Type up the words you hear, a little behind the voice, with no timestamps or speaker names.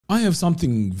I have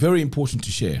something very important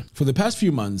to share. For the past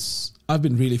few months, I've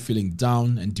been really feeling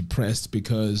down and depressed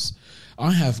because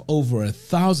I have over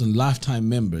 1,000 lifetime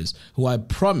members who I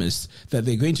promised that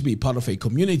they're going to be part of a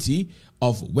community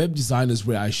of web designers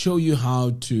where I show you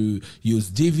how to use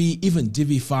Divi, even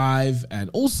Divi 5, and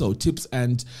also tips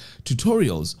and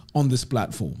tutorials on this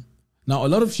platform. Now, a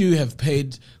lot of you have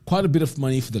paid quite a bit of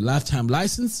money for the lifetime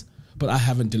license, but I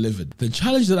haven't delivered. The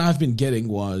challenge that I've been getting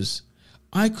was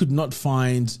I could not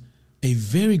find a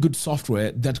very good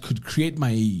software that could create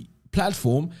my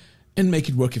platform and make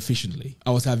it work efficiently.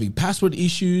 I was having password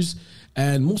issues,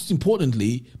 and most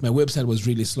importantly, my website was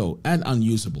really slow and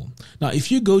unusable. Now, if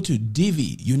you go to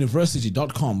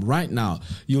diviuniversity.com right now,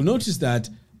 you'll notice that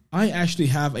I actually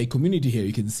have a community here.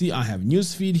 You can see I have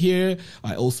newsfeed here.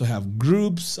 I also have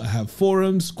groups, I have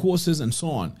forums, courses, and so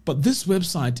on. But this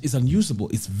website is unusable.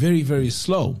 It's very, very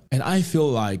slow. And I feel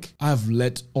like I've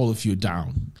let all of you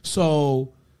down.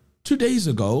 So 2 days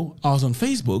ago, I was on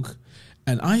Facebook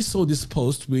and I saw this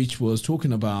post which was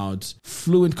talking about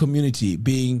Fluent Community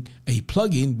being a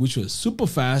plugin which was super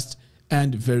fast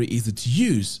and very easy to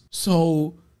use.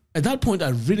 So at that point,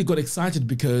 I really got excited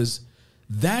because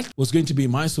that was going to be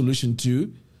my solution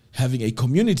to having a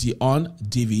community on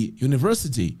Divi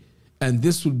University. And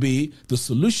this would be the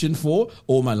solution for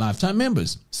all my lifetime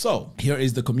members. So here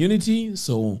is the community.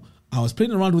 So I was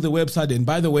playing around with the website. And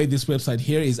by the way, this website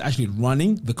here is actually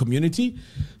running the community.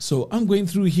 So I'm going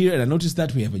through here and I noticed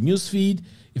that we have a news feed.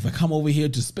 If I come over here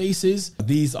to spaces,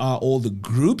 these are all the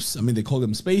groups. I mean, they call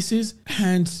them spaces.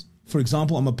 And for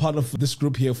example, I'm a part of this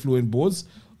group here, Fluent Boards,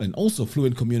 and also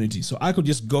Fluent Community. So I could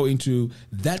just go into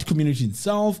that community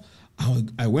itself.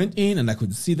 I went in and I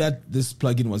could see that this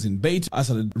plugin was in beta. I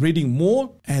started reading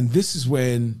more, and this is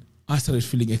when I started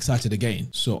feeling excited again.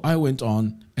 So I went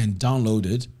on and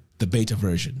downloaded the beta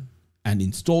version and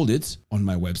installed it on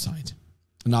my website.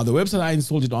 Now, the website I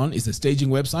installed it on is a staging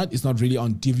website. It's not really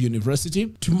on Divi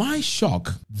University. To my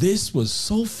shock, this was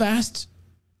so fast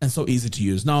and so easy to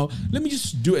use. Now, let me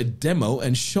just do a demo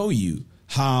and show you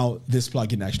how this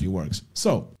plugin actually works.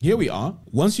 So here we are.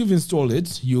 Once you've installed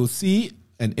it, you'll see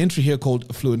an entry here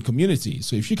called Fluent Community.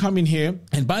 So if you come in here,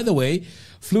 and by the way,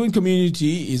 Fluent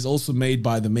Community is also made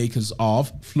by the makers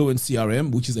of Fluent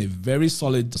CRM, which is a very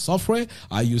solid software.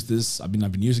 I use this. I've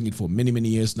been using it for many, many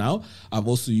years now. I've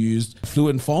also used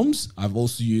Fluent Forms. I've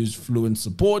also used Fluent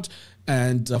Support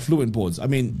and Fluent Boards. I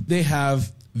mean, they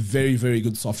have very, very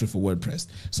good software for WordPress.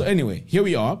 So anyway, here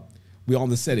we are. We're on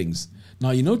the settings.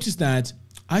 Now you notice that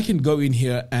I can go in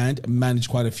here and manage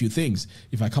quite a few things.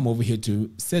 If I come over here to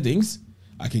settings,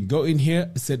 I can go in here,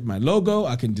 set my logo.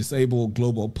 I can disable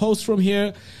global posts from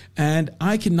here, and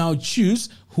I can now choose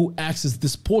who accesses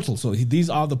this portal. So these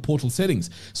are the portal settings.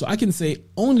 So I can say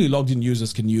only logged in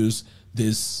users can use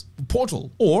this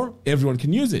portal, or everyone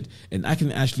can use it. And I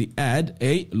can actually add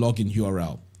a login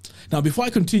URL. Now, before I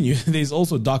continue, there's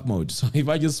also dark mode. So if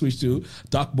I just switch to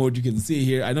dark mode, you can see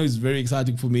here, I know it's very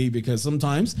exciting for me because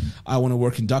sometimes I want to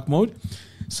work in dark mode.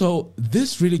 So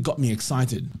this really got me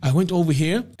excited. I went over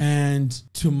here and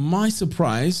to my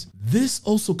surprise, this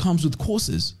also comes with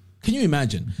courses. Can you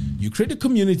imagine? You create a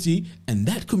community and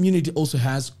that community also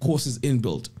has courses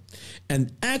inbuilt.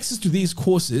 And access to these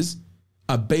courses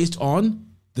are based on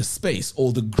the space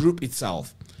or the group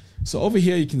itself. So over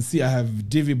here, you can see I have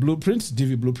Divi Blueprint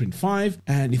 5.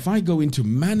 And if I go into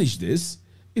manage this,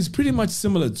 it's pretty much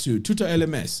similar to Tutor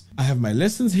LMS. I have my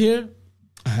lessons here.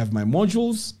 I have my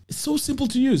modules. It's so simple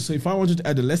to use. So if I wanted to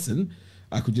add a lesson,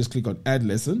 I could just click on add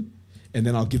lesson and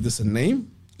then I'll give this a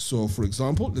name. So for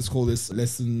example, let's call this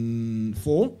lesson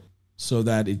 4 so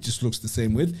that it just looks the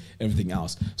same with everything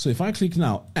else. So if I click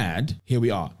now add, here we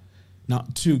are. Now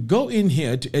to go in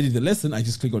here to edit the lesson, I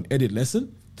just click on edit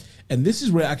lesson. And this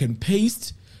is where I can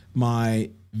paste my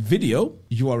video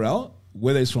URL,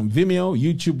 whether it's from Vimeo,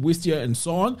 YouTube, Wistia, and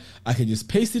so on. I can just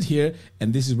paste it here.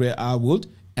 And this is where I would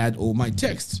add all my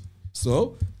text.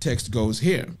 So text goes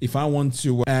here. If I want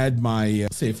to add my,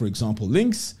 say, for example,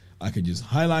 links, I can just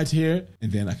highlight here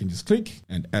and then I can just click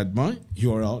and add my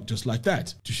URL just like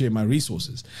that to share my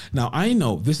resources. Now, I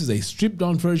know this is a stripped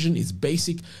down version, it's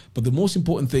basic, but the most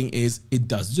important thing is it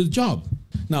does the job.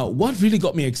 Now, what really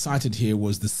got me excited here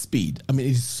was the speed. I mean,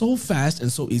 it's so fast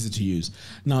and so easy to use.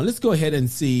 Now, let's go ahead and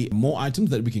see more items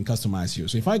that we can customize here.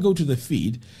 So if I go to the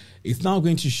feed, it's now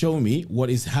going to show me what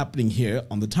is happening here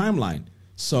on the timeline.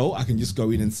 So I can just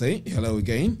go in and say hello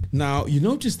again. Now, you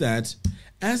notice that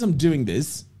as I'm doing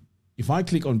this, if I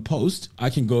click on post, I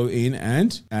can go in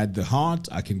and add the heart.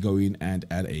 I can go in and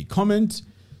add a comment.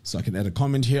 So I can add a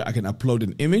comment here. I can upload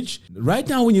an image. Right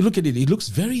now, when you look at it, it looks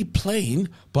very plain,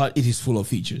 but it is full of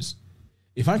features.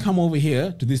 If I come over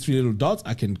here to these three little dots,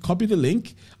 I can copy the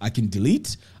link, I can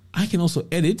delete, I can also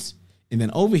edit, and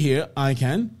then over here, I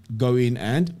can go in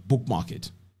and bookmark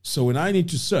it. So when I need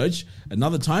to search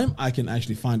another time, I can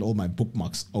actually find all my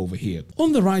bookmarks over here.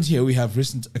 On the right here, we have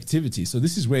recent activity. So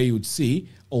this is where you would see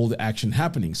all the action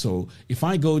happening. So if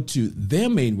I go to their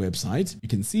main website, you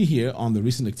can see here on the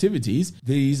recent activities,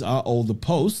 these are all the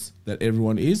posts that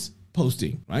everyone is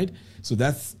posting, right? So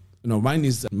that's, mine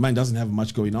doesn't have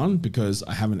much going on because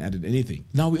I haven't added anything.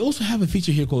 Now we also have a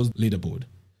feature here called leaderboard.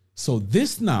 So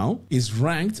this now is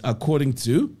ranked according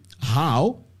to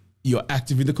how you're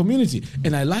active in the community.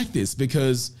 And I like this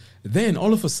because then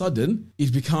all of a sudden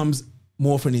it becomes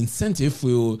more of an incentive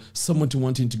for someone to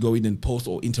wanting to go in and post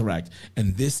or interact.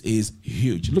 And this is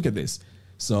huge. Look at this.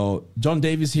 So John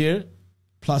Davis here,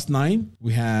 +9.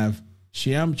 We have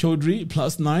Shyam Chaudhry,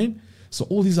 +9. So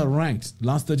all these are ranked.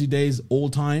 Last 30 days, all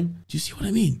time. Do you see what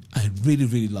I mean? I really,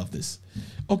 really love this.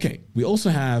 Okay, we also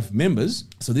have members.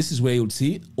 So this is where you would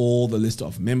see all the list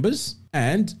of members.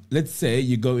 And let's say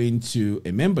you go into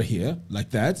a member here like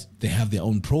that. They have their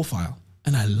own profile.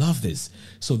 And I love this.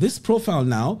 So this profile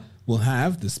now will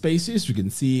have the spaces. You can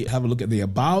see, have a look at the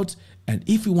about. And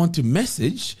if we want to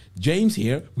message James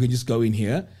here, we can just go in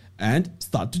here and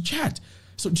start to chat.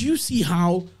 So do you see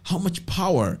how much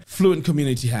power Fluent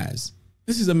Community has?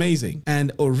 This is amazing.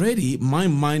 And already my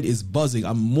mind is buzzing.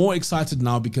 I'm more excited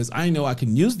now because I know I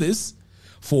can use this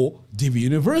for DV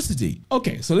University.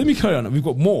 Okay, so let me carry on. We've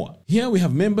got more. Here we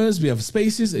have members, we have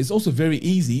spaces. It's also very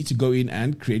easy to go in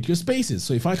and create your spaces.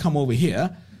 So if I come over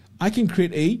here, I can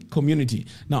create a community.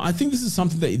 Now, I think this is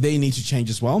something that they need to change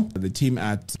as well. The team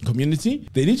at community,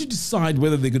 they need to decide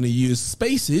whether they're going to use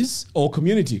spaces or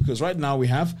community, because right now we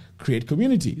have create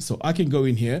community. So I can go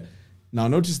in here. Now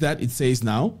notice that it says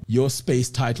now your space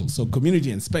title. So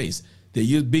community and space,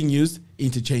 they're being used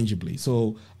interchangeably.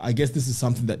 So I guess this is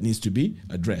something that needs to be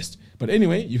addressed. But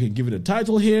anyway, you can give it a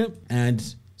title here. And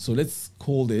so let's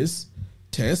call this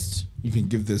test. You can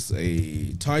give this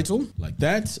a title like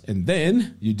that. And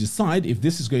then you decide if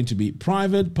this is going to be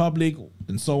private, public,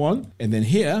 and so on. And then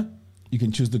here you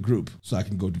can choose the group. So I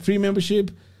can go to free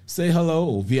membership, say hello,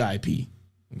 or VIP.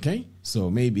 Okay, so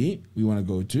maybe we want to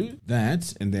go to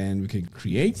that and then we can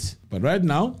create. But right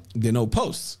now, there are no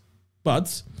posts,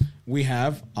 but we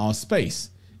have our space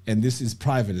and this is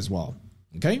private as well.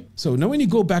 Okay, so now when you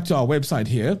go back to our website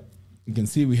here, you can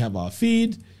see we have our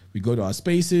feed, we go to our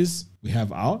spaces, we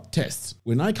have our tests.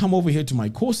 When I come over here to my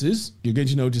courses, you're going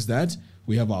to notice that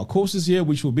we have our courses here,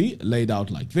 which will be laid out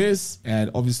like this.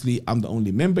 And obviously I'm the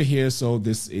only member here. So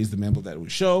this is the member that will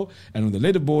show. And on the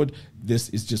leaderboard, this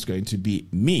is just going to be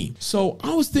me. So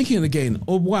I was thinking again,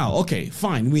 oh, wow. Okay,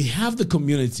 fine. We have the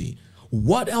community.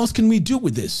 What else can we do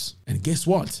with this? And guess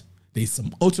what? There's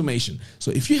some automation.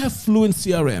 So if you have Fluent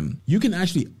CRM, you can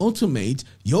actually automate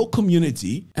your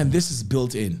community and this is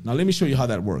built in. Now, let me show you how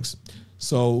that works.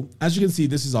 So as you can see,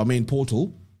 this is our main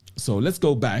portal. So let's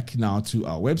go back now to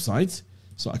our website.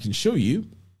 So I can show you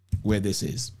where this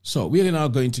is. So we are now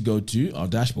going to go to our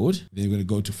dashboard. Then we're going to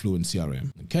go to Fluent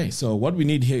CRM. Okay, so what we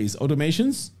need here is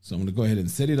automations. So I'm going to go ahead and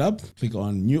set it up. Click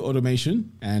on new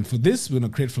automation. And for this, we're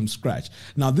going to create from scratch.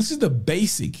 Now, this is the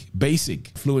basic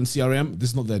Fluent CRM.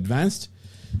 This is not the advanced.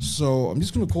 So I'm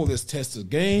just going to call this test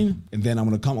again. And then I'm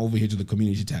going to come over here to the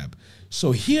community tab.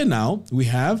 So here now we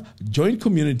have join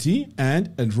community and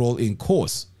enroll in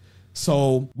course.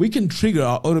 So we can trigger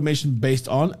our automation based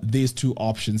on these two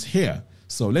options here.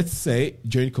 So let's say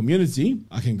join community.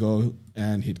 I can go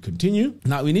and hit continue.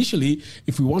 Now, initially,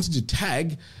 if we wanted to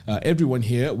tag everyone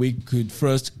here, we could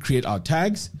first create our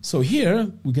tags. So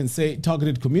here we can say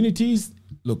targeted communities.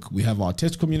 Look, we have our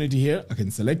test community here. I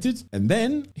can select it and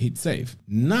then hit save.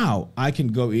 Now I can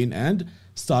go in and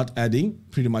start adding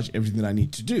pretty much everything that I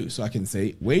need to do. So I can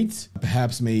say, wait,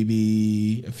 perhaps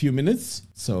maybe a few minutes.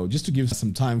 So just to give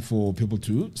some time for people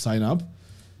to sign up,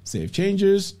 save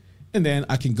changes, and then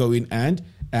I can go in and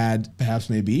add perhaps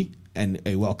maybe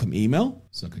a welcome email.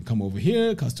 So I can come over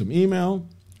here, custom email.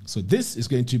 So this is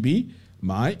going to be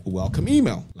my welcome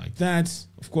email like that.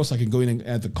 Of course, I can go in and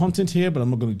add the content here, but I'm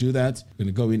not going to do that. I'm going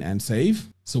to go in and save.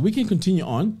 So we can continue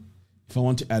on. If I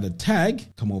want to add a tag,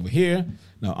 come over here.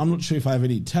 Now, I'm not sure if I have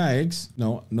any tags.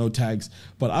 No tags,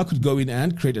 but I could go in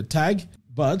and create a tag.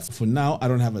 But for now, I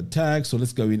don't have a tag. So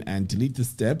let's go in and delete this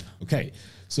step. Okay.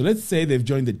 So let's say they've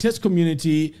joined the test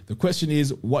community. The question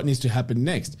is, what needs to happen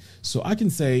next? So I can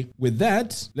say with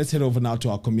that, let's head over now to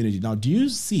our community. Now, do you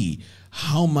see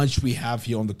how much we have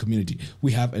here on the community?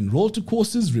 We have enroll to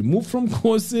courses, remove from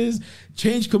courses,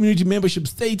 change community membership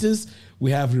status.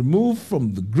 We have remove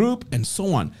from the group and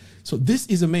so on. So this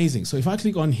is amazing. So if I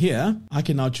click on here, I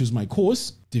can now choose my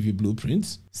course, Divi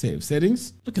Blueprint, save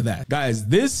settings. Look at that. Guys,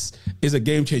 this is a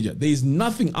game changer. There is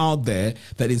nothing out there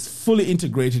that is fully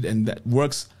integrated and that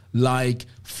works like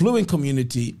Fluent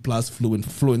Community plus Fluent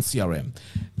CRM.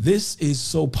 This is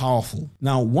so powerful.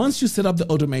 Now, once you set up the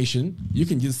automation, you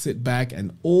can just sit back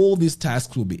and all these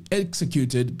tasks will be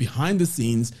executed behind the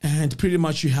scenes, and pretty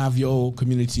much you have your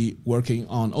community working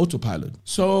on autopilot.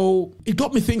 So it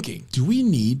got me thinking, do we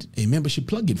need a membership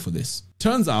plugin for this?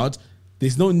 Turns out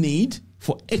there's no need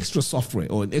for extra software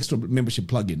or an extra membership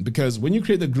plugin, because when you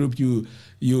create the group,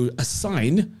 you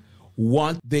assign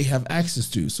what they have access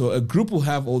to. So a group will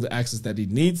have all the access that it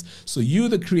needs. So you,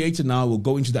 the creator, now will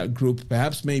go into that group.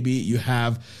 Perhaps maybe you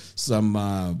have some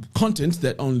content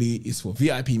that only is for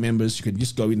VIP members. You can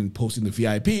just go in and post in the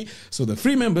VIP. So the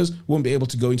free members won't be able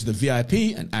to go into the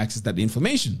VIP and access that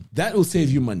information. That will save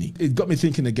you money. It got me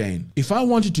thinking again. If I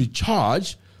wanted to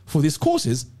charge for these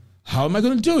courses, how am I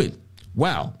going to do it?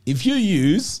 Well, if you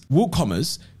use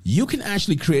WooCommerce, you can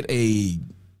actually create a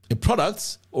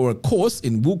product or a course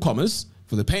in WooCommerce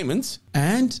for the payments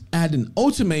and add an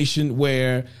automation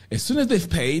where as soon as they've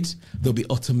paid, they'll be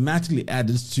automatically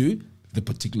added to the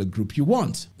particular group you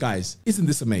want. Guys, isn't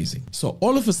this amazing? So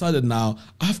all of a sudden now,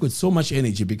 I've got so much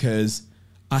energy because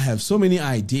I have so many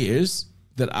ideas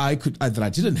that I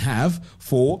didn't have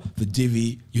for the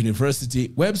Divi University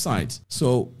website.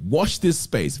 So watch this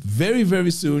space. Very,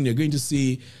 very soon, you're going to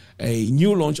see a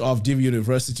new launch of Divi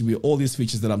University with all these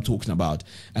features that I'm talking about.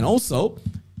 And also,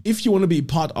 if you want to be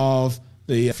part of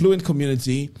the Fluent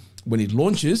community when it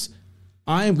launches,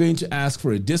 I am going to ask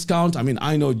for a discount. I mean,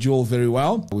 I know Joel very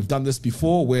well. We've done this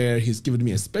before where he's given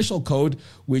me a special code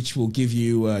which will give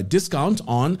you a discount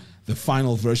on the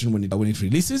final version when it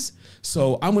releases.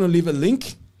 So I'm going to leave a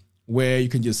link where you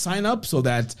can just sign up so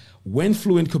that when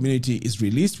Fluent community is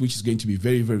released, which is going to be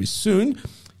very, very soon,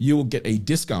 you will get a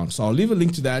discount. So I'll leave a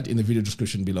link to that in the video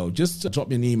description below. Just drop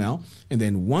me an email, and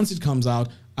then once it comes out,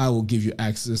 I will give you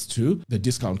access to the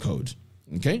discount code,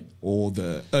 okay? Or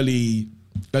the early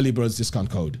birds discount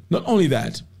code. Not only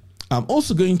that, I'm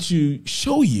also going to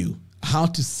show you how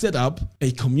to set up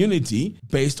a community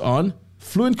based on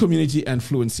Fluent Community and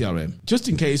Fluent CRM, just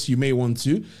in case you may want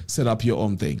to set up your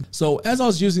own thing. So as I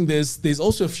was using this, there's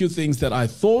also a few things that I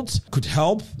thought could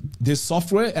help this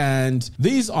software. And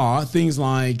these are things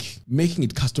like making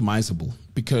it customizable,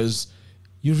 because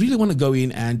you really want to go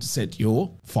in and set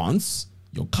your fonts,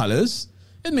 your colors,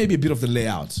 and maybe a bit of the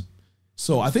layout.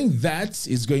 So I think that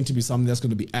is going to be something that's going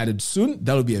to be added soon.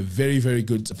 That will be a very, very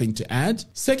good thing to add.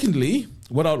 Secondly,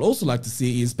 what I would also like to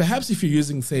see is perhaps if you're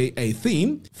using, say, a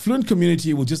theme, Fluent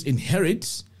Community will just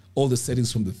inherit all the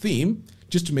settings from the theme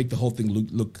just to make the whole thing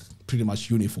look pretty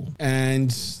much uniform.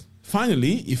 And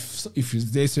finally, if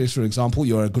they say, for example,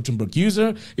 you're a Gutenberg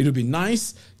user, it would be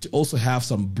nice to also have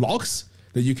some blocks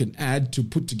that you can add to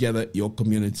put together your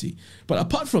community. But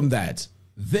apart from that,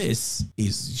 this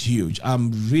is huge.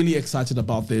 I'm really excited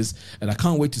about this and I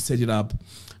can't wait to set it up.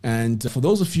 And for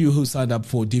those of you who signed up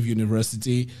for Divi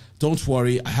University, don't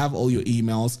worry, I have all your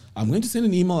emails. I'm going to send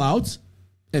an email out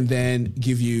and then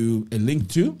give you a link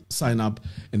to sign up,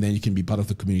 and then you can be part of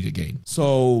the community again.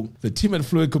 So the team at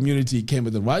Fluent Community came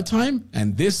at the right time,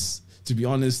 and this, to be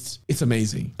honest, it's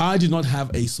amazing. I did not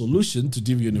have a solution to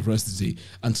Divi University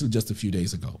until just a few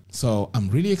days ago. So I'm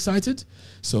really excited.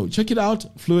 So check it out,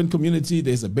 Fluent Community.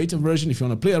 There's a beta version. If you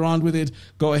want to play around with it,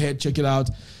 go ahead, check it out.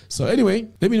 So anyway,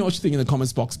 let me know what you think in the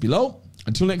comments box below.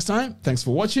 Until next time, thanks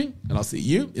for watching, and I'll see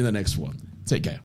you in the next one. Take care.